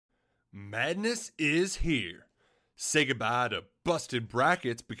Madness is here. Say goodbye to busted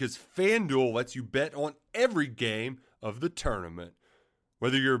brackets because FanDuel lets you bet on every game of the tournament.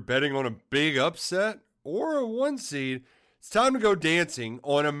 Whether you're betting on a big upset or a one seed, it's time to go dancing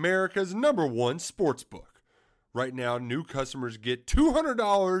on America's #1 sportsbook. Right now, new customers get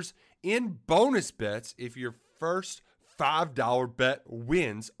 $200 in bonus bets if your first $5 bet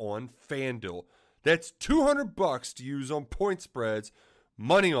wins on FanDuel. That's $200 to use on point spreads,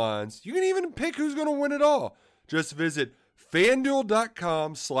 money lines. You can even pick who's going to win it all. Just visit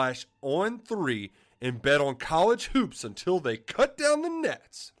FanDuel.com/on3 and bet on college hoops until they cut down the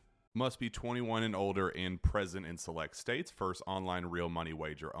nets. Must be 21 and older and present in select states. First online real money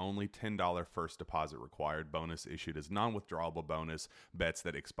wager only. $10 first deposit required. Bonus issued as non-withdrawable bonus. Bets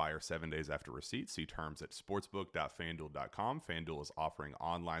that expire 7 days after receipt. See terms at sportsbook.fanduel.com. FanDuel is offering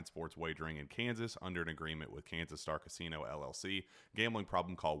online sports wagering in Kansas under an agreement with Kansas Star Casino, LLC. Gambling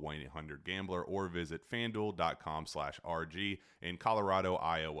problem? Call 1-800-GAMBLER or visit fanduel.com/RG in Colorado,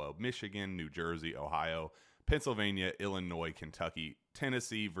 Iowa, Michigan, New Jersey, Ohio, Pennsylvania, Illinois, Kentucky,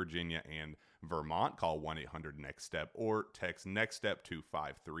 Tennessee, Virginia, and Vermont. Call 1-800-NEXT-STEP or text NEXT-STEP to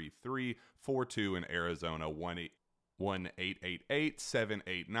 53342 in Arizona,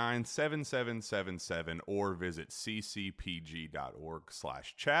 1-888-789-7777 or visit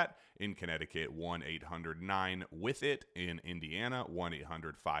ccpg.org/chat. In Connecticut, 1-800-9-WITH-IT. In Indiana,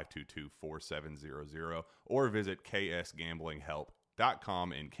 1-800-522-4700 or visit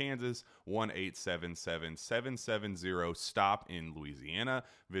ksgamblinghelp.com. In Kansas, 1-877-770-STOP in Louisiana.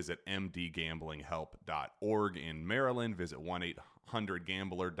 Visit mdgamblinghelp.org in Maryland. Visit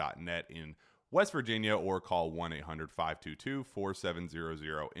 1-800-gambler.net in West Virginia or call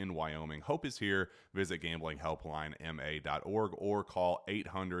 1-800-522-4700 in Wyoming. Hope is here. Visit gamblinghelplinema.org or call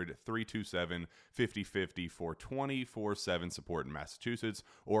 800-327-5050 for 24/7 support in Massachusetts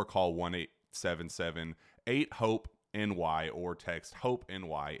or call 1-877-8-HOPE NY or text Hope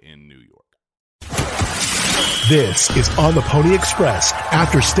NY in New York. This is On the Pony Express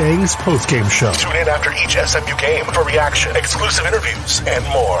after Stangs postgame show. Tune in after each SMU game for reaction, exclusive interviews, and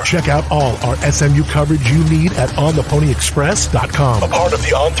more. Check out all our SMU coverage you need at ontheponyexpress.com. A part of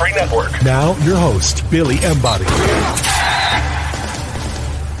the On3 network. Now, your host, Billy Embody.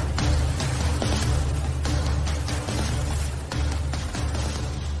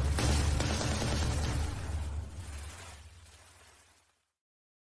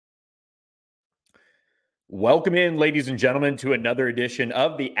 Welcome in, ladies and gentlemen, to another edition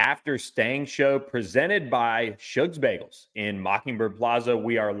of the After Stang Show presented by Shug's Bagels in Mockingbird Plaza.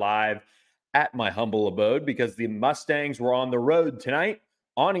 We are live at my humble abode because the Mustangs were on the road tonight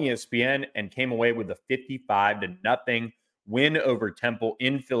on ESPN and came away with a 55-0 win over Temple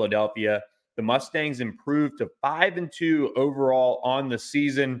in Philadelphia. The Mustangs improved to 5-2 overall on the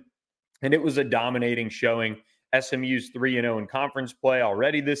season, and it was a dominating showing. SMU's 3-0 in conference play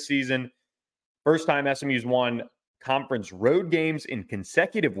already this season. First time SMU's won conference road games in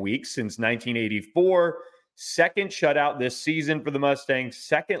consecutive weeks since 1984. Second shutout this season for the Mustangs.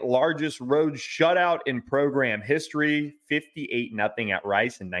 Second largest road shutout in program history. 58-0 at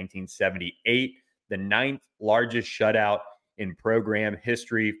Rice in 1978. The ninth largest shutout in program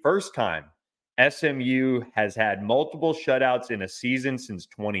history. First time SMU has had multiple shutouts in a season since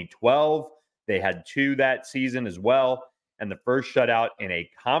 2012. They had two that season as well. And the first shutout in a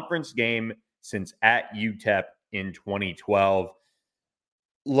conference game since at UTEP in 2012.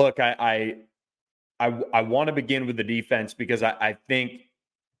 Look, I want to begin with the defense because I think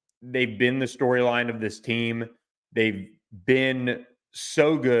they've been the storyline of this team. They've been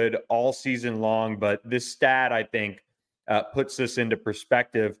so good all season long, but this stat, I think, puts this into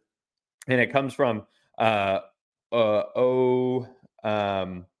perspective. And it comes from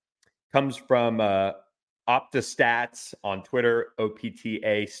OptaStats on Twitter,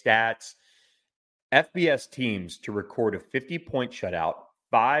 OPTA Stats. FBS teams to record a 50-point shutout,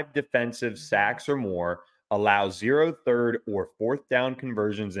 5 defensive sacks or more, allow 0 third or fourth down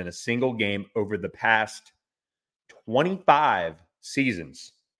conversions in a single game over the past 25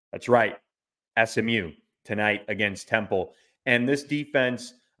 seasons. That's right, SMU tonight against Temple. And this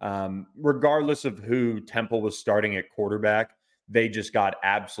defense, regardless of who Temple was starting at quarterback, they just got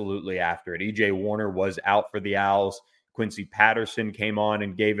absolutely after it. E.J. Warner was out for the Owls. Quincy Patterson came on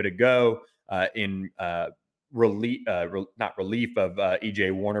and gave it a go. Not relief of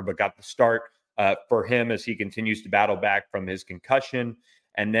E.J. Warner, but got the start for him as he continues to battle back from his concussion.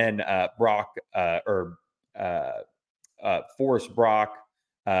 And then Forrest Brock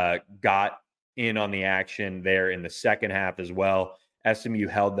got in on the action there in the second half as well. SMU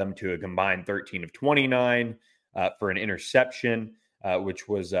held them to a combined 13 of 29 for an interception. which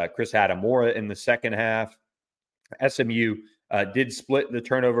was Chris Adamora in the second half. SMU did split the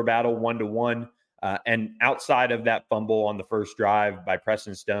turnover battle 1-1. And outside of that fumble on the first drive by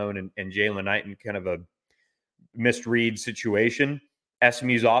Preston Stone and Jalen Knighton, kind of a misread situation,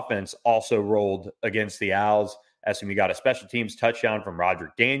 SMU's offense also rolled against the Owls. SMU got a special teams touchdown from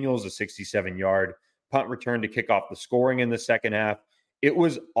Roderick Daniels, a 67-yard punt return to kick off the scoring in the second half. It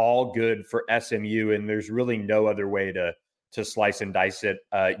was all good for SMU, and there's really no other way to slice and dice it.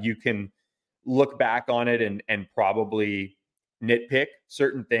 You can look back on it and probably nitpick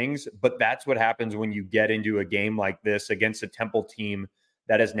certain things, but that's what happens when you get into a game like this against a Temple team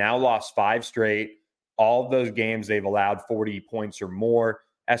that has now lost 5 straight. All of those games, they've allowed 40 points or more.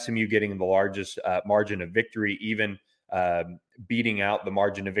 SMU getting the largest margin of victory, even beating out the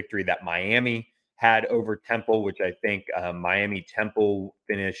margin of victory that Miami had over Temple, which I think Miami Temple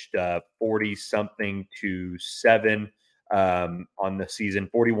finished 40-something to 7 on the season,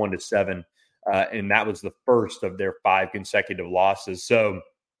 41-7. And that was the first of their 5 consecutive losses. So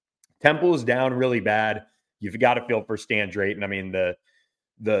Temple is down really bad. You've got to feel for Stan Drayton. I mean, the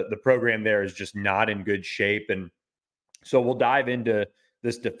program there is just not in good shape. And so we'll dive into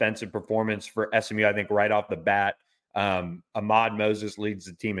this defensive performance for SMU, I think, right off the bat. Ahmad Moses leads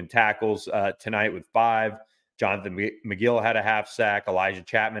the team in tackles tonight with 5. Jonathan McGill had a half sack. Elijah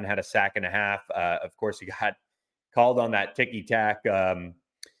Chapman had a sack and a half. Of course, he got called on that ticky-tack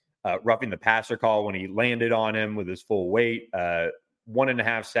roughing the passer call when he landed on him with his full weight.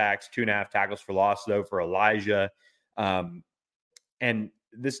 1.5 sacks, 2.5 tackles for loss, though, for Elijah. And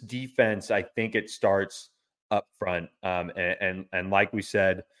this defense, I think it starts up front. And like we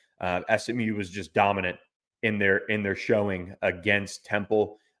said, SMU was just dominant in their showing against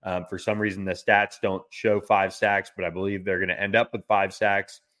Temple. For some reason, the stats don't show 5 sacks, but I believe they're going to end up with 5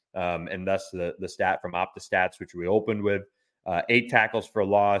 sacks. And thus the stat from OptaStats, which we opened with, 8 tackles for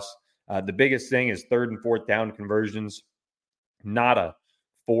loss. The biggest thing is 3rd and 4th down conversions. Nada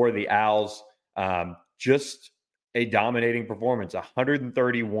for the Owls. Just a dominating performance.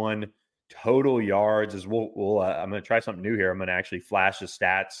 131 total yards. I'm going to try something new here. I'm going to actually flash the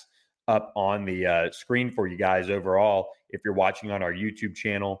stats up on the screen for you guys overall if you're watching on our YouTube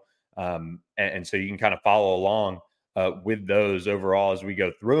channel. And so you can kind of follow along with those overall as we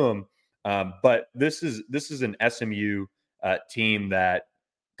go through them. But this is an SMU team that,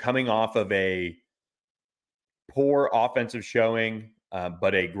 coming off of a poor offensive showing,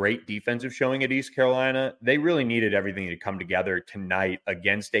 but a great defensive showing at East Carolina, they really needed everything to come together tonight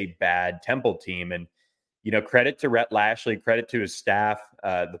against a bad Temple team. And, credit to Rhett Lashley, credit to his staff,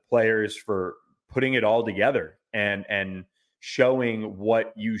 the players, for putting it all together and showing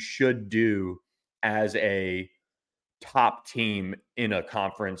what you should do as a top team in a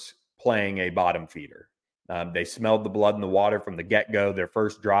conference playing a bottom feeder. They smelled the blood in the water from the get-go. Their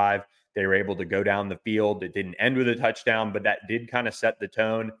first drive, they were able to go down the field. It didn't end with a touchdown, but that did kind of set the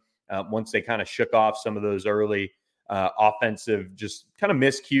tone once they kind of shook off some of those early offensive, just kind of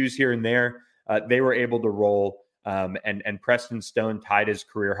miscues here and there. They were able to roll, and Preston Stone tied his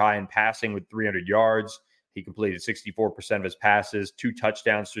career high in passing with 300 yards. He completed 64% of his passes, 2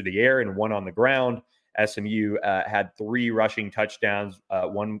 touchdowns through the air and 1 on the ground. SMU had 3 rushing touchdowns,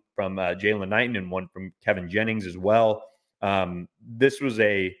 1 from Jalen Knighton and 1 from Kevin Jennings as well. This was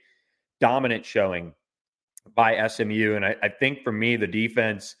a dominant showing by SMU. And I think for me, the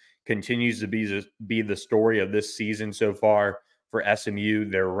defense continues to be the story of this season so far for SMU.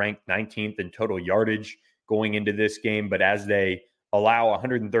 They're ranked 19th in total yardage going into this game. But as they allow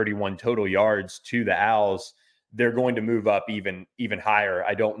 131 total yards to the Owls, they're going to move up even higher.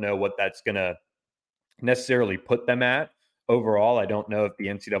 I don't know what that's going to necessarily put them at overall. I don't know if the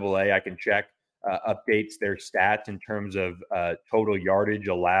NCAA, I can check, updates their stats in terms of total yardage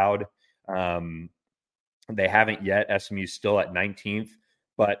allowed. They haven't yet. SMU's still at 19th,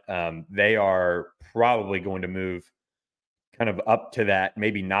 but they are probably going to move kind of up to that,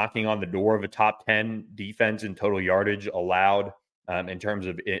 maybe knocking on the door of a top 10 defense in total yardage allowed in terms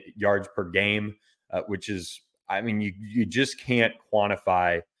of yards per game, which is, I mean, you just can't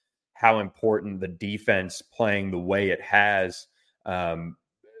quantify how important the defense playing the way it has, how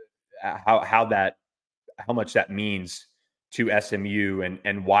much that means to SMU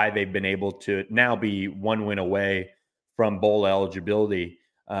and why they've been able to now be 1 win away from bowl eligibility.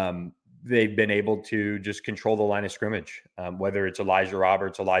 They've been able to just control the line of scrimmage, whether it's Elijah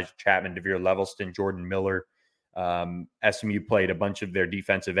Roberts, Elijah Chapman, Devere Levelston, Jordan Miller. SMU played a bunch of their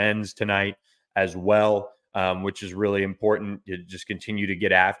defensive ends tonight as well, which is really important to just continue to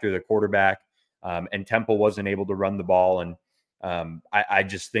get after the quarterback. And Temple wasn't able to run the ball. And I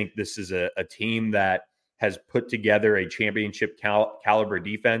just think this is a team that has put together a championship caliber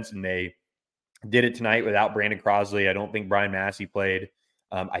defense, and they did it tonight without Brandon Crosley. I don't think Brian Massey played.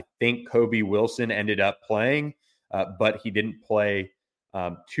 I think Kobe Wilson ended up playing, but he didn't play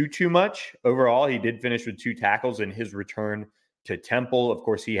too much overall. He did finish with 2 tackles in his return to Temple. Of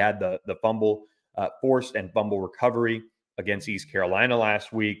course, he had the fumble forced and fumble recovery against East Carolina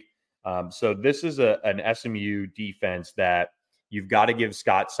last week. So this is an SMU defense that you've got to give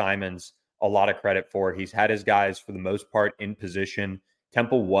Scott Simons a lot of credit for. He's had his guys for the most part in position.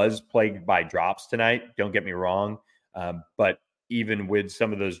 Temple was plagued by drops tonight. Don't get me wrong. But even with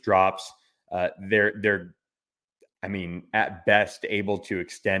some of those drops, they're at best able to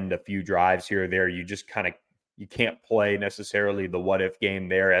extend a few drives here or there. You just you can't play necessarily the what if game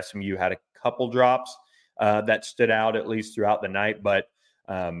there. SMU had a couple drops that stood out at least throughout the night, but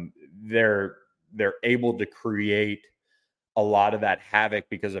they're able to create a lot of that havoc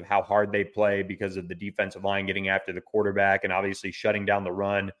because of how hard they play, because of the defensive line getting after the quarterback and obviously shutting down the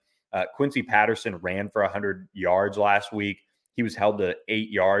run. Quincy Patterson ran for 100 yards last week. He was held to 8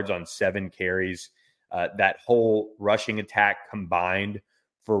 yards on 7 carries. That whole rushing attack combined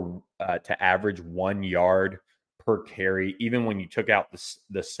for to average 1 yard per carry. Even when you took out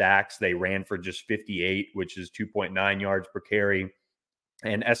the sacks, they ran for just 58, which is 2.9 yards per carry.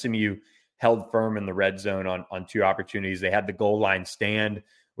 And SMU held firm in the red zone on 2 opportunities. They had the goal line stand,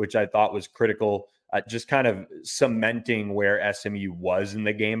 which I thought was critical, just kind of cementing where SMU was in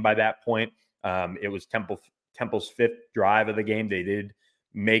the game by that point. It was Temple's 5th drive of the game. They did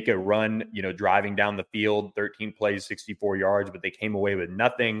make a run, driving down the field, 13 plays, 64 yards, but they came away with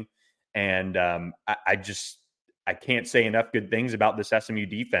nothing. And I can't say enough good things about this SMU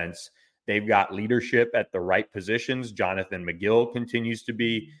defense. They've got leadership at the right positions. Jonathan McGill continues to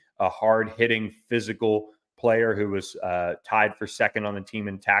be a hard-hitting, physical player who was tied for second on the team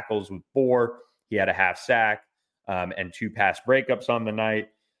in tackles with 4. He had a half sack and 2 pass breakups on the night.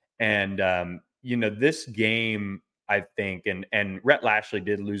 And, this game, I think, and Rhett Lashley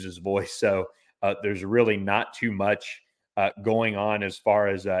did lose his voice, so there's really not too much going on as far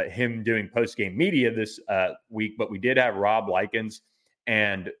as him doing post-game media this week, but we did have Rob Likens.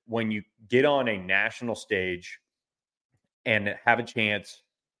 And when you get on a national stage and have a chance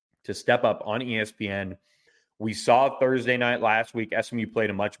to step up on ESPN, we saw Thursday night last week, SMU played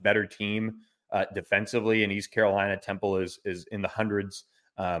a much better team defensively in East Carolina. Temple is in the hundreds.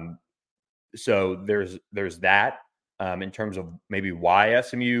 So there's that in terms of maybe why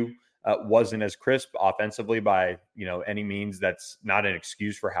SMU wasn't as crisp offensively by any means. That's not an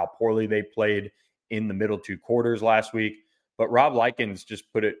excuse for how poorly they played in the middle 2 quarters last week. But Rob Likens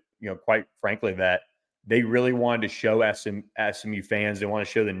just put it, quite frankly, that they really wanted to show SMU fans, they want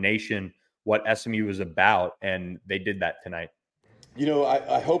to show the nation what SMU is about, and they did that tonight.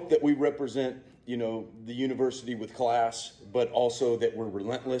 I hope that we represent, the university with class, but also that we're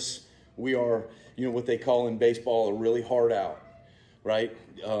relentless. We are, what they call in baseball a really hard out, right?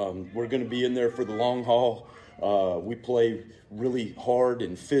 We're going to be in there for the long haul. We play really hard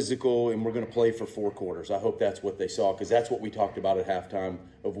and physical, and we're going to play for 4 quarters. I hope that's what they saw, because that's what we talked about at halftime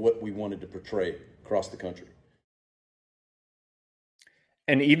of what we wanted to portray across the country.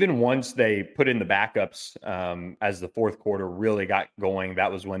 And even once they put in the backups as the 4th quarter really got going,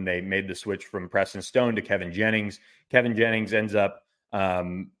 that was when they made the switch from Preston Stone to Kevin Jennings. Kevin Jennings ends up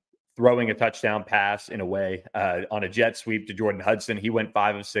throwing a touchdown pass in a way on a jet sweep to Jordan Hudson. He went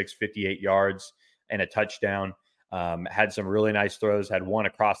 5 of 6, 58 yards and a touchdown. Had some really nice throws, had one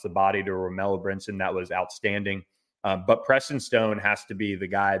across the body to Romello Brinson. That was outstanding. But Preston Stone has to be the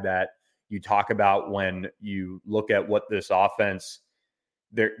guy that you talk about when you look at what this offense,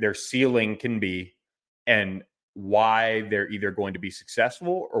 their ceiling can be, and why they're either going to be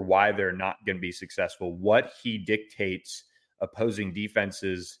successful or why they're not going to be successful. What he dictates opposing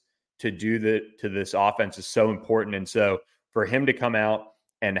defenses to do to this offense is so important. And so for him to come out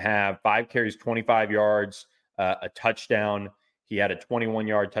and have 5 carries, 25 yards, a touchdown, he had a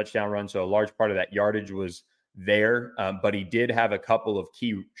 21-yard touchdown run. So a large part of that yardage was there. But he did have a couple of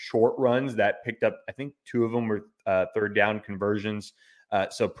key short runs that picked up, I think 2 of them were 3rd down conversions.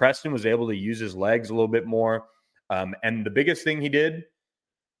 So Preston was able to use his legs a little bit more. And the biggest thing he did,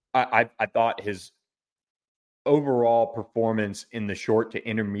 I thought his overall performance in the short to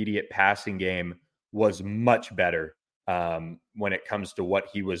intermediate passing game was much better when it comes to what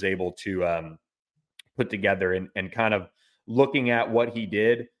he was able to put together. And kind of looking at what he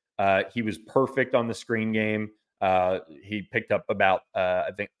did, he was perfect on the screen game. He picked up about, I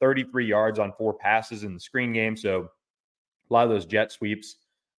think, 33 yards on 4 passes in the screen game. So a lot of those jet sweeps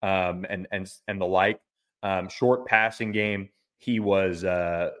and the like. Short passing game, he was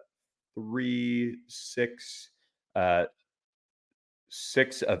 6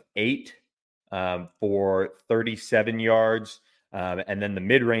 of 8 for 37 yards. And then the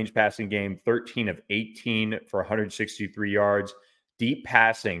mid-range passing game, 13 of 18 for 163 yards. Deep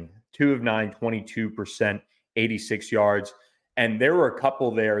passing, 2 of 9, 22%, 86 yards. And there were a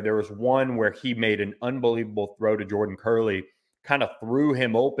couple there. There was one where he made an unbelievable throw to Jordan Curley, kind of threw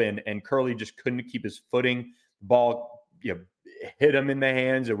him open, and Curley just couldn't keep his footing. Ball hit him in the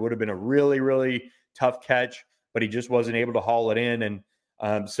hands. It would have been a really, really tough catch, but he just wasn't able to haul it in.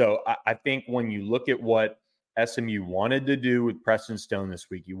 And so I think when you look at what SMU wanted to do with Preston Stone this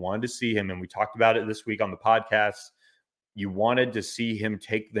week, you wanted to see him, and we talked about it this week on the podcast, you wanted to see him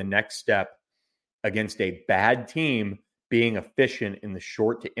take the next step against a bad team, being efficient in the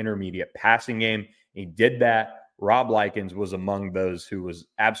short to intermediate passing game. He did that. Rob Likens was among those who was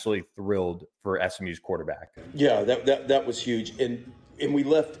absolutely thrilled for SMU's quarterback. Yeah, that was huge. And we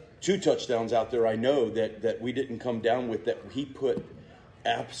left 2 touchdowns out there. I know that we didn't come down with that. He put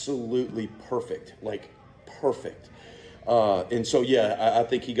absolutely perfect, like perfect. And so, yeah, I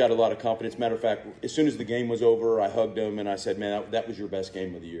think he got a lot of confidence. Matter of fact, as soon as the game was over, I hugged him and I said, man, that was your best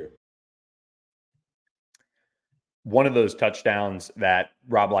game of the year. One of those touchdowns that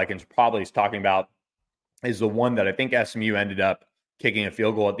Rob Likens probably is talking about is the one that I think SMU ended up kicking a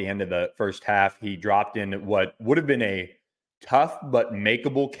field goal at the end of the first half. He dropped in what would have been a tough but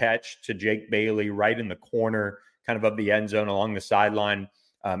makeable catch to Jake Bailey right in the corner, kind of the end zone along the sideline.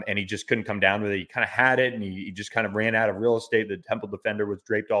 And he just couldn't come down with it. He kind of had it, and he just kind of ran out of real estate. The Temple defender was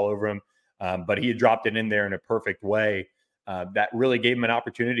draped all over him, but he had dropped it in there in a perfect way. That really gave him an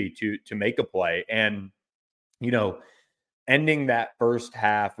opportunity to make a play. And, ending that first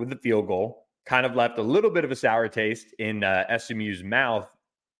half with the field goal kind of left a little bit of a sour taste in SMU's mouth.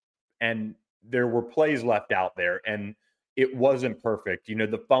 And there were plays left out there, and it wasn't perfect.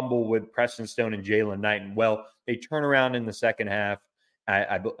 The fumble with Preston Stone and Jalen Knighton. Well, they turn around in the second half.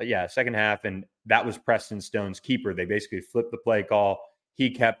 Second half, and that was Preston Stone's keeper. They basically flipped the play call.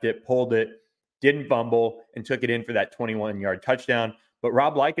 He kept it, pulled it, didn't fumble, and took it in for that 21-yard touchdown. But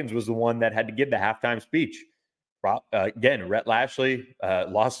Rob Likens was the one that had to give the halftime speech. Rhett Lashley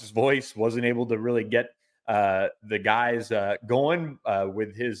lost his voice, wasn't able to really get the guys going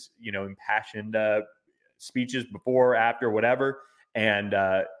with his, impassioned speeches before, after, whatever. And,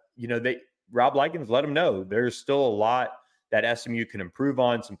 Rob Likens let him know there's still a lot that SMU can improve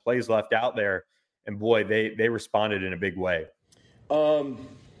on, some plays left out there. And boy, they responded in a big way.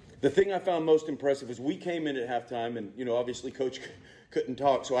 The thing I found most impressive is we came in at halftime and, obviously Coach couldn't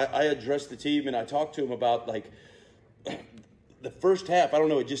talk. So I addressed the team and I talked to him about the first half. I don't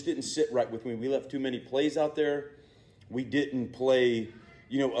know. It just didn't sit right with me. We left too many plays out there. We didn't play,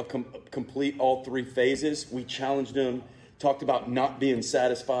 complete all 3 phases. We challenged them, talked about not being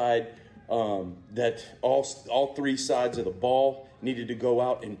satisfied, that all 3 sides of the ball needed to go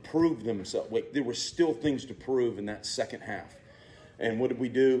out and prove themselves. There were still things to prove in that second half. And what did we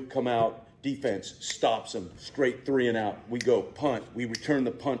do? Come out, defense stops them, straight 3 and out. We go punt. We return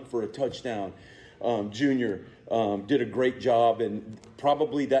the punt for a touchdown. Junior did a great job, and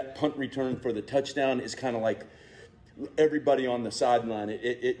probably that punt return for the touchdown is kind of like everybody on the sideline.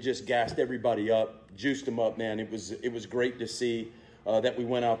 It just gassed everybody up, juiced them up, man. It was great to see that we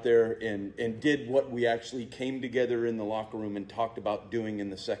went out there and did what we actually came together in the locker room and talked about doing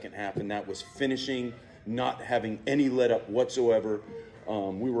in the second half, and that was finishing, not having any let up whatsoever.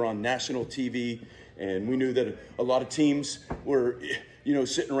 We were on national TV, and we knew that a lot of teams were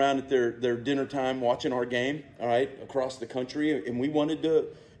sitting around at their dinner time watching our game, all right, across the country, and we wanted to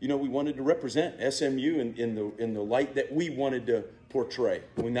represent SMU in the light that we wanted to portray,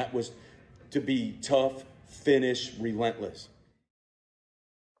 when that was to be tough, finish, relentless.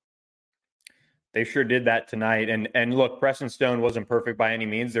 They sure did that tonight. And look, Preston Stone wasn't perfect by any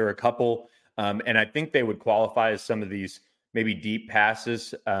means. There were a couple, and I think they would qualify as some of these maybe deep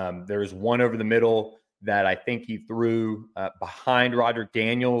passes. There was one over the middle that I think he threw behind Roderick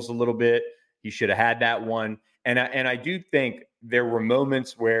Daniels a little bit. He should have had that one. And I do think there were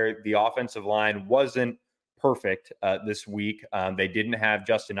moments where the offensive line wasn't perfect this week. They didn't have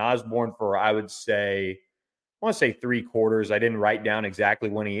Justin Osborne for, I want to say 3 quarters. I didn't write down exactly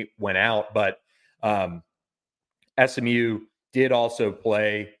when he went out, but SMU did also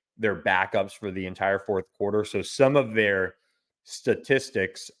play their backups for the entire fourth quarter. So some of their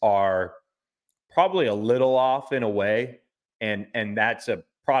statistics are probably a little off in a way. And that's a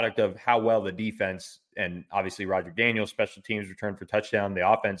product of how well the defense and obviously Roger Daniels, special teams returned for touchdown, the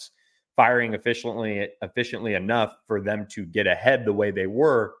offense firing efficiently enough for them to get ahead the way they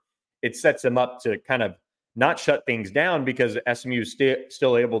were. It sets them up to kind of not shut things down because SMU is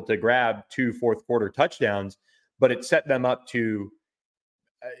still able to grab 2 fourth quarter touchdowns, but it set them up to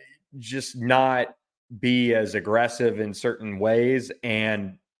just not be as aggressive in certain ways.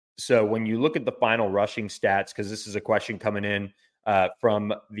 And so when you look at the final rushing stats, because this is a question coming in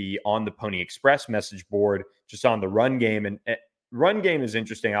from the On the Pony Express message board, just on the run game. And run game is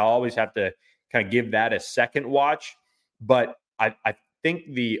interesting. I'll always have to kind of give that a second watch. But I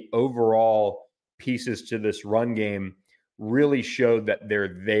think the overall pieces to this run game really showed that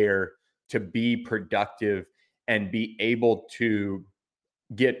they're there to be productive and be able to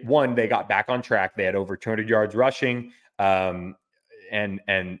get one. They got back on track. They had over 200 yards rushing. And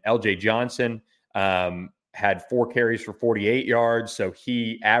LJ Johnson had 4 carries for 48 yards. So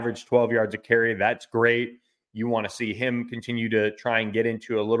he averaged 12 yards a carry. That's great. You want to see him continue to try and get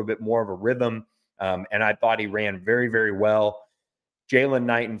into a little bit more of a rhythm. And I thought he ran very, very well. Jalen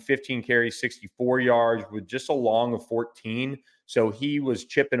Knighton, 15 carries, 64 yards with just a long of 14. So he was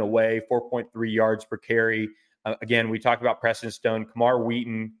chipping away, 4.3 yards per carry. Again, we talked about Preston Stone. Kamar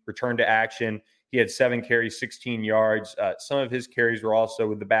Wheaton returned to action. He had 7 carries, 16 yards. Some of his carries were also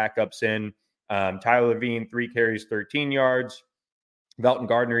with the backups in. Tyler Levine, 3 carries, 13 yards. Velton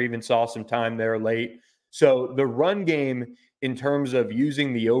Gardner even saw some time there late. So the run game, in terms of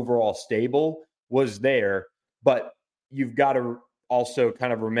using the overall stable, was there. But you've got to also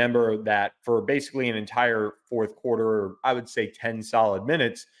kind of remember that for basically an entire fourth quarter, or I would say 10 solid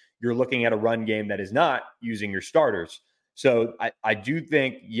minutes, you're looking at a run game that is not using your starters. So I do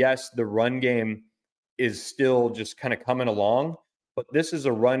think, yes, the run game is still just kind of coming along, but this is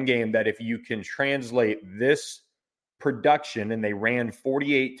a run game that if you can translate this production, and they ran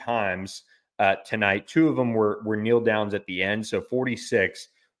 48 times tonight, 2 of them were kneel downs at the end, so 46,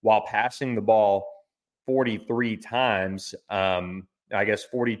 while passing the ball 43 times, I guess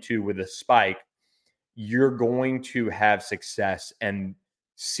 42 with a spike, you're going to have success. And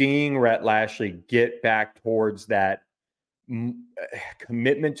seeing Rhett Lashley get back towards that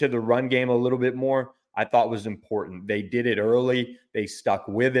commitment to the run game a little bit more, I thought was important. They did it early. They stuck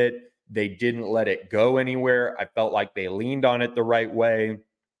with it. They didn't let it go anywhere. I felt like they leaned on it the right way.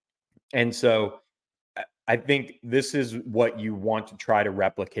 And so I think this is what you want to try to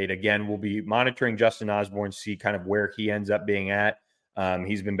replicate. Again, we'll be monitoring Justin Osborne, see kind of where he ends up being at.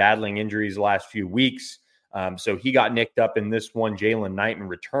 He's been battling injuries the last few weeks. So he got nicked up in this one. Jalen Knighton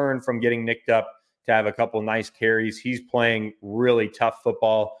returned from getting nicked up to have a couple nice carries. He's playing really tough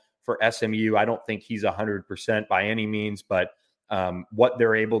football for SMU. I don't think he's 100% by any means, but what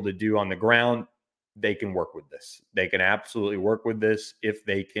they're able to do on the ground, they can work with this. They can absolutely work with this if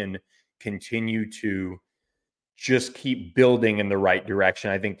they can continue to just keep building in the right direction.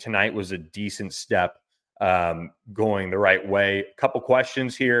 I think tonight was a decent step going the right way. A couple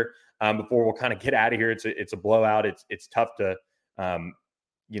questions here before we'll kind of get out of here. It's a blowout. It's tough to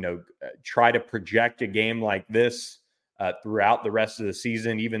try to project a game like this throughout the rest of the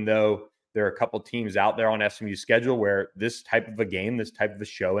season, even though there are a couple teams out there on SMU's schedule where this type of a game, this type of a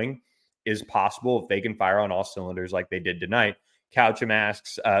showing is possible if they can fire on all cylinders like they did tonight. Coucham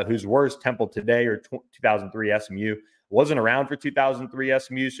asks, who's worse, Temple today or 2003 SMU? Wasn't around for 2003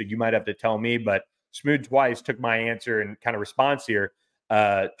 SMU, so you might have to tell me, but Smoot Twice took my answer and kind of response here.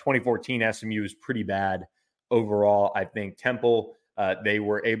 2014 SMU is pretty bad overall. I think Temple, they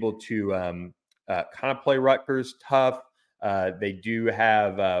were able to kind of play Rutgers tough. They do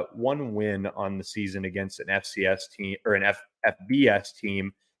have one win on the season against an FCS team or an FBS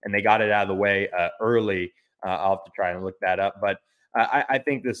team, and they got it out of the way early. I'll have to try and look that up. But I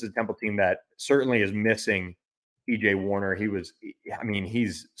think this is a Temple team that certainly is missing E.J. Warner.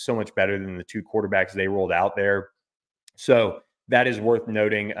 He's so much better than the 2 quarterbacks they rolled out there. So that is worth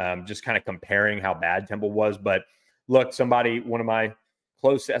noting, just kind of comparing how bad Temple was. But look, one of my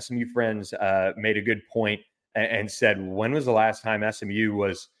close SMU friends made a good point and said, when was the last time SMU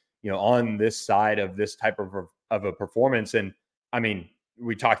was, on this side of this type of a performance? And I mean,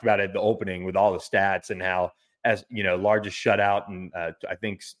 we talked about it at the opening with all the stats and how, as largest shutout and I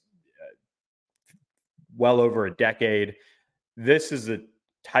think well over a decade. This is the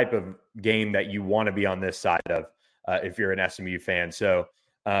type of game that you want to be on this side of if you're an SMU fan. So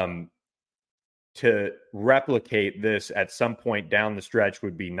to replicate this at some point down the stretch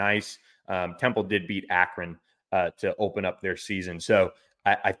would be nice. Temple did beat Akron to open up their season. So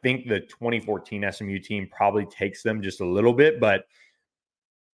I think the 2014 SMU team probably takes them just a little bit, but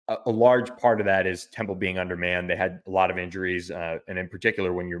a large part of that is Temple being undermanned. They had a lot of injuries, and in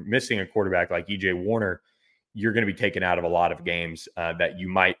particular, when you're missing a quarterback like E.J. Warner, you're going to be taken out of a lot of games that you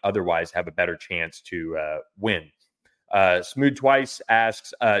might otherwise have a better chance to win. Smooth Twice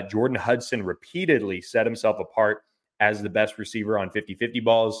asks, Jordan Hudson repeatedly set himself apart as the best receiver on 50-50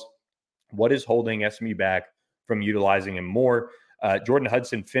 balls. What is holding SMU back from utilizing him more? Jordan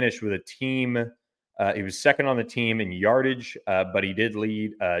Hudson finished with a team. He was second on the team in yardage, but he did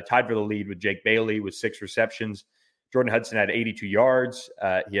lead, tied for the lead with Jake Bailey with 6 receptions. Jordan Hudson had 82 yards.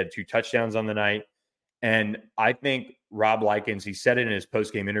 He had 2 touchdowns on the night. And I think Rob Likens, he said it in his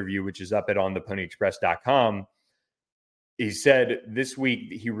postgame interview, which is up at ontheponyexpress.com. He said this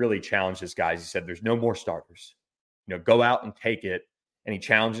week he really challenged his guys. He said, there's no more starters. Go out and take it. And he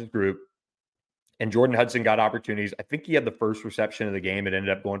challenged his group. And Jordan Hudson got opportunities. I think he had the first reception of the game. It ended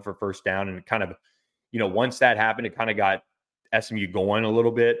up going for first down. And kind of, once that happened, it kind of got SMU going a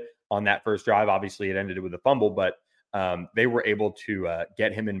little bit on that first drive. Obviously, it ended with a fumble, but they were able to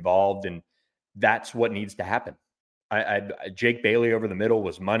get him involved. And that's what needs to happen. Jake Bailey over the middle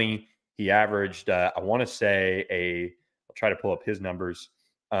was money. He averaged, I want to say I'll try to pull up his numbers.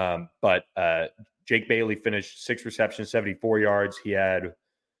 But Jake Bailey finished 6 receptions, 74 yards. He had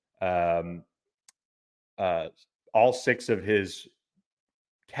all 6 of his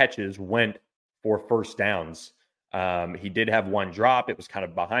catches went for first downs. He did have 1 drop. It was kind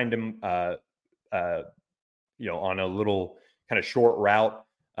of behind him, on a little kind of short route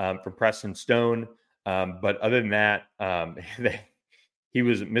from Preston Stone. But other than that, he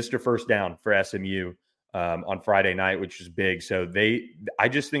was Mr. First Down for SMU on Friday night, which was big. So I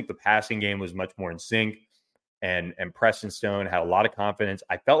just think the passing game was much more in sync. And Preston Stone had a lot of confidence.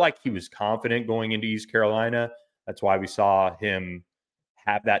 I felt like he was confident going into East Carolina. That's why we saw him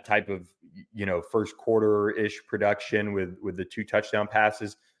have that type of, first quarter-ish production with the 2 touchdown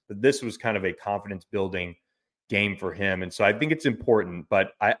passes. But this was kind of a confidence-building game for him. And so I think it's important.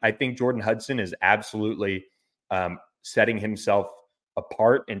 But I think Jordan Hudson is absolutely setting himself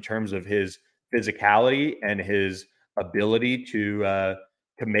apart in terms of his physicality and his ability to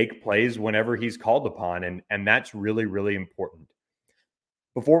make plays whenever he's called upon. And that's really, really important.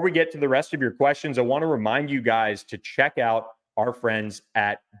 Before we get to the rest of your questions, I want to remind you guys to check out our friends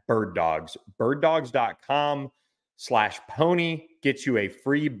at Bird Dogs. birddogs.com/pony gets you a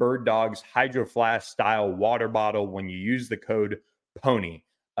free Bird Dogs Hydro Flask style water bottle when you use the code PONY.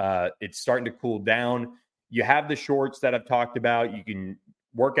 It's starting to cool down. You have the shorts that I've talked about. You can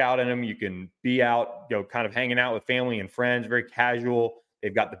work out in them. You can be out, kind of hanging out with family and friends, very casual.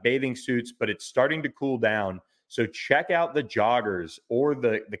 They've got the bathing suits, but it's starting to cool down. So check out the joggers or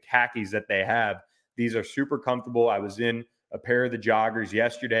the khakis that they have. These are super comfortable. I was in a pair of the joggers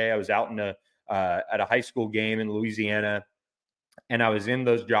yesterday. I was out at a high school game in Louisiana, and I was in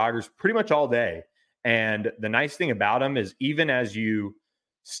those joggers pretty much all day. And the nice thing about them is even as you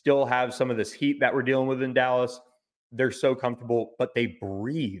still have some of this heat that we're dealing with in Dallas, they're so comfortable, but they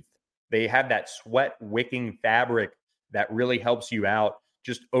breathe. They have that sweat wicking fabric that really helps you out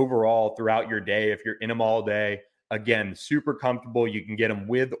just overall throughout your day. If you're in them all day, again, super comfortable. You can get them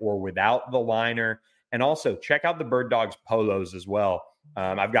with or without the liner. And also check out the Bird Dogs polos as well.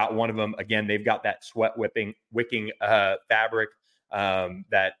 I've got one of them. Again, they've got that sweat wicking fabric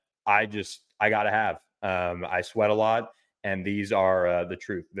that I got to have. I sweat a lot, and these are the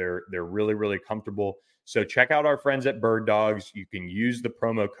truth. They're really, really comfortable. So check out our friends at Bird Dogs. You can use the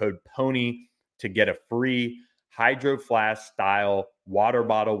promo code PONY to get a free Hydro Flask style water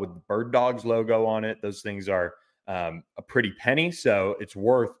bottle with the Bird Dogs logo on it. Those things are a pretty penny, so it's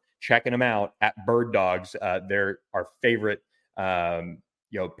worth checking them out at Bird Dogs. They're our favorite,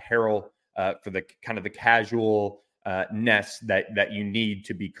 apparel for the kind of the casual ness that you need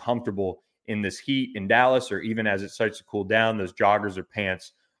to be comfortable in this heat in Dallas, or even as it starts to cool down. Those joggers or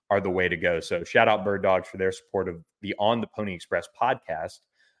pants are the way to go. So shout out Bird Dogs for their support of the On the Pony Express podcast,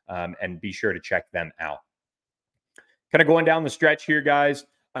 and be sure to check them out. Kind of going down the stretch here, guys.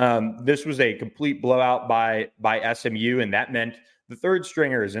 This was a complete blowout by SMU, and that meant the third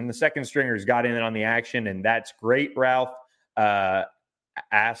stringers and the second stringers got in on the action, and that's great. Ralph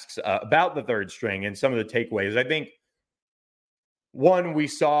asks about the third string and some of the takeaways. I think one, we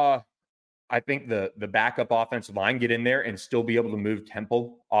saw, the backup offensive line get in there and still be able to move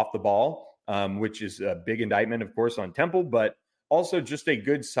Temple off the ball, which is a big indictment, of course, on Temple, but also just a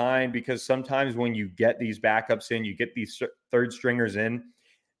good sign, because sometimes when you get these backups in, you get these third stringers in,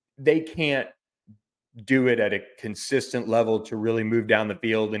 they can't do it at a consistent level to really move down the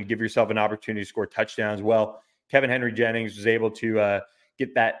field and give yourself an opportunity to score touchdowns. Well, Kevin Henry Jennings was able to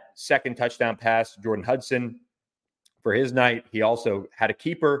get that second touchdown pass to Jordan Hudson for his night. He also had a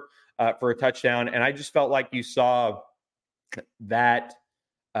keeper for a touchdown. And I just felt like you saw that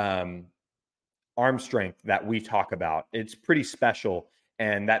arm strength that we talk about. It's pretty special.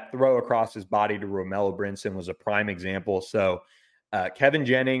 And that throw across his body to Romello Brinson was a prime example. So Kevin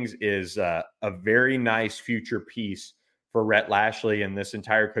Jennings is a very nice future piece for Rhett Lashley and this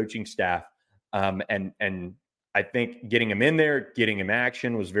entire coaching staff. And I think getting him in there, getting him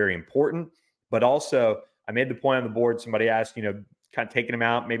action was very important. But also, I made the point on the board. Somebody asked, kind of taking him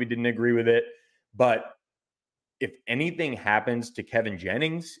out, maybe didn't agree with it. But if anything happens to Kevin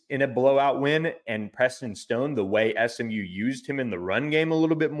Jennings in a blowout win and Preston Stone, the way SMU used him in the run game a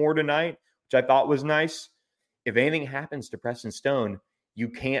little bit more tonight, which I thought was nice, if anything happens to Preston Stone, you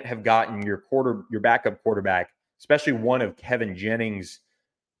can't have gotten your backup quarterback, especially one of Kevin Jennings,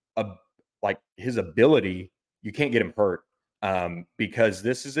 his ability, you can't get him hurt because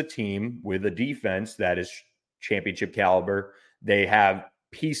this is a team with a defense that is championship caliber. They have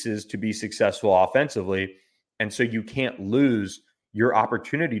pieces to be successful offensively. And so you can't lose your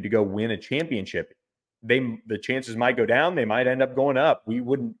opportunity to go win a championship. The chances might go down. They might end up going up. We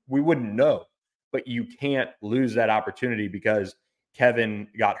wouldn't know, but you can't lose that opportunity because Kevin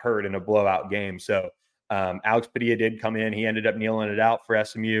got hurt in a blowout game. So Alex Padilla did come in. He ended up kneeling it out for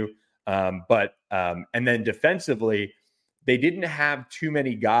SMU. And then defensively, they didn't have too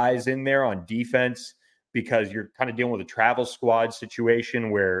many guys in there on defense because you're kind of dealing with a travel squad situation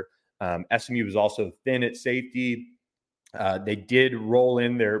where SMU was also thin at safety. They did roll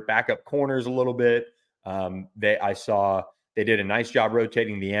in their backup corners a little bit. I saw they did a nice job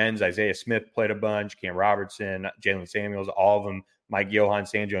rotating the ends. Isaiah Smith played a bunch. Cam Robertson, Jalen Samuels, all of them. Mike Johan,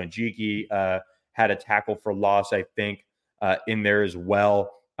 Sanjo, and Jiki had a tackle for loss, I think, in there as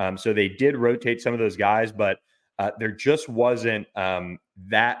well. So they did rotate some of those guys, but there just wasn't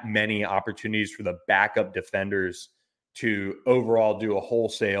that many opportunities for the backup defenders to overall do a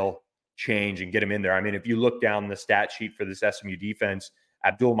wholesale change and get them in there. I mean, if you look down the stat sheet for this SMU defense,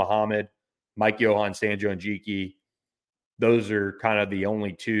 Abdul Muhammad, Mike Johan, Sanjo, and Jiki, those are kind of the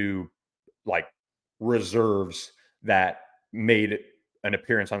only two reserves that made an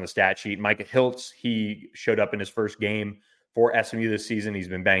appearance on the stat sheet. Micah Hiltz, he showed up in his first game for SMU this season. He's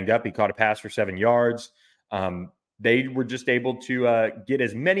been banged up. He caught a pass for 7 yards. They were just able to get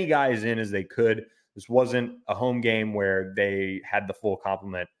as many guys in as they could. This wasn't a home game where they had the full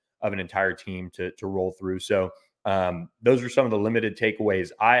complement of an entire team to roll through. So those are some of the limited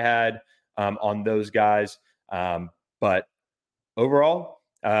takeaways I had on those guys. But overall,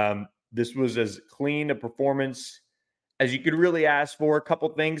 this was as clean a performance as you could really ask for. A couple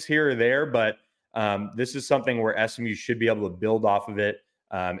things here or there, but this is something where SMU should be able to build off of it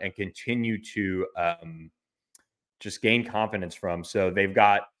and continue to just gain confidence from. So they've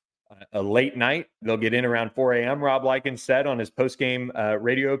got a late night. They'll get in around 4 a.m., Rob Likens said on his post-game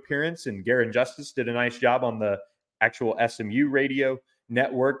radio appearance, and Garen Justice did a nice job on the actual SMU radio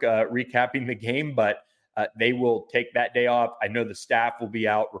network recapping the game, but they will take that day off. I know the staff will be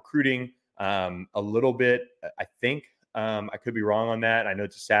out recruiting a little bit, I think. I could be wrong on that. I know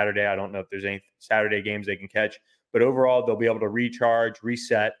it's a Saturday. I don't know if there's any Saturday games they can catch, but overall, they'll be able to recharge,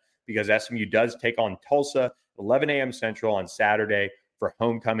 reset, because SMU does take on Tulsa, 11 a.m. Central on Saturday for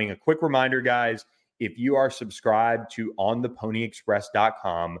homecoming. A quick reminder, guys, if you are subscribed to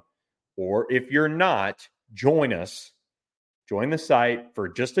ontheponyexpress.com, or if you're not, join us. Join the site for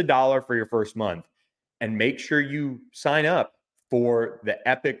just $1 for your first month, and make sure you sign up for the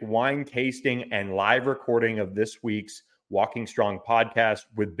epic wine tasting and live recording of this week's Walking Strong podcast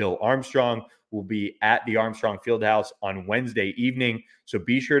with Bill Armstrong. We'll be at the Armstrong Fieldhouse on Wednesday evening. So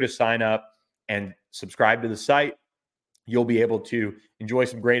be sure to sign up and subscribe to the site. You'll be able to enjoy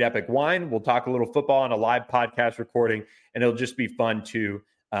some great epic wine. We'll talk a little football on a live podcast recording, and it'll just be fun to,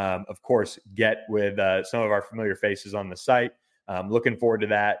 of course, get with some of our familiar faces on the site. Looking forward to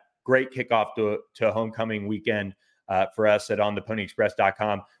that. Great kickoff to homecoming weekend for us at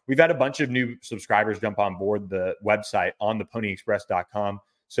ontheponyexpress.com. We've had a bunch of new subscribers jump on board the website ontheponyexpress.com.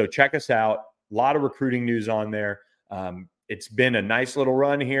 So check us out. A lot of recruiting news on there. It's been a nice little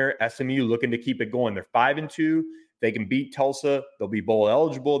run here. SMU looking to keep it going. They're 5-2. They can beat Tulsa. They'll be bowl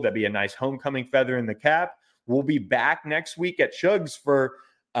eligible. That'd be a nice homecoming feather in the cap. We'll be back next week at Shugs for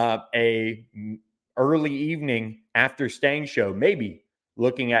a early evening after Stangs show, maybe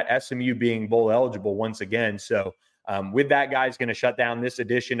looking at SMU being bowl eligible once again. So with that, guys, going to shut down this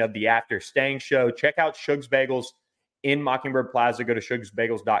edition of the After Stangs show. Check out Shugs Bagels in Mockingbird Plaza. Go to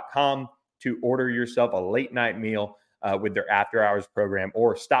shugsbagels.com to order yourself a late night meal with their after hours program,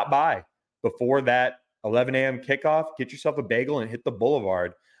 or stop by before that 11 a.m. kickoff. Get yourself a bagel and hit the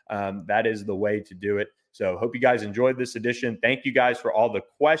boulevard. That is the way to do it. So hope you guys enjoyed this edition. Thank you guys for all the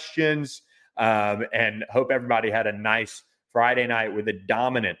questions, and hope everybody had a nice Friday night with a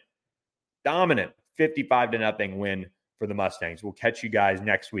dominant 55-0 win for the Mustangs. We'll catch you guys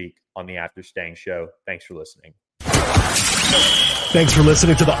next week on the After Stangs show. Thanks for listening. Thanks for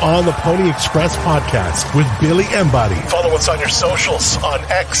listening to the On the Pony Express podcast with Billy Embody. Follow us on your socials on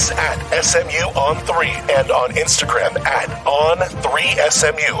X at SMU on3 and on Instagram at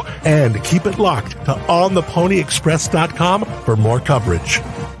on3SMU. And keep it locked to ontheponyexpress.com for more coverage.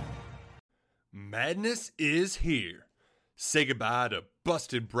 Madness is here. Say goodbye to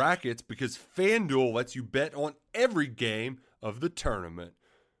busted brackets because FanDuel lets you bet on every game of the tournament.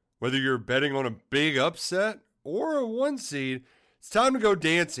 Whether you're betting on a big upset or a one seed, it's time to go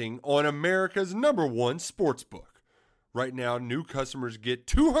dancing on America's #1 sportsbook. Right now, new customers get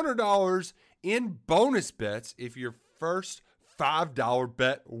 $200 in bonus bets if your first $5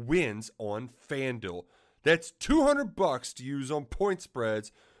 bet wins on FanDuel. That's $200 to use on point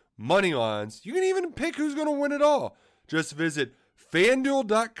spreads, money lines. You can even pick who's going to win it all. Just visit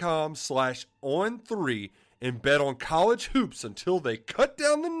FanDuel.com/on3 and bet on college hoops until they cut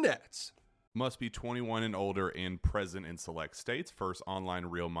down the nets. Must be 21 and older and present in select states. First online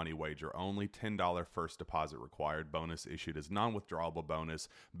real money wager only. $10 first deposit required. Bonus issued as non-withdrawable bonus.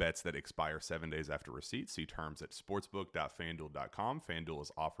 Bets that expire 7 days after receipt. See terms at sportsbook.fanduel.com. FanDuel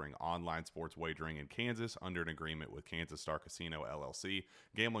is offering online sports wagering in Kansas under an agreement with Kansas Star Casino LLC.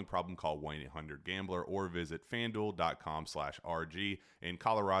 Gambling problem? Call 1-800-GAMBLER or visit fanduel.com/RG in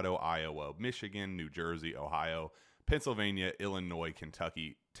Colorado, Iowa, Michigan, New Jersey, Ohio, Pennsylvania, Illinois,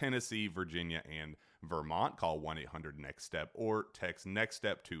 Kentucky, Tennessee, Virginia, and Vermont. Call 1-800-NEXT-STEP or text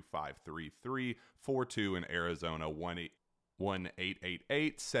NEXT-STEP to 53342 in Arizona,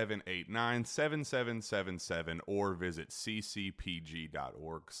 1-888-789-7777 or visit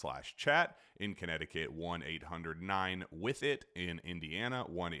ccpg.org/chat. In Connecticut, 1-800-9-WITH-IT. In Indiana,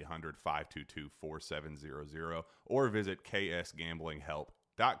 1-800-522-4700 or visit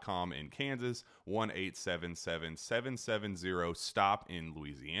ksgamblinghelp.com. In Kansas, 1-877-770-STOP in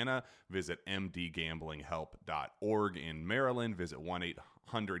Louisiana. Visit mdgamblinghelp.org in Maryland. Visit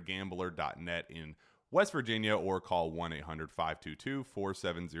 1-800-gambler.net in West Virginia or call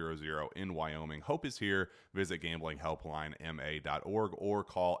 1-800-522-4700 in Wyoming. Hope is here. Visit gamblinghelplinema.org or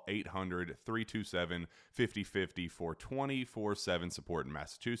call 800-327-5050 for 24/7 support in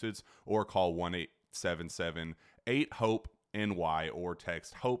Massachusetts or call 1-877-8-HOPE NY or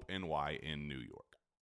text HOPE NY in New York.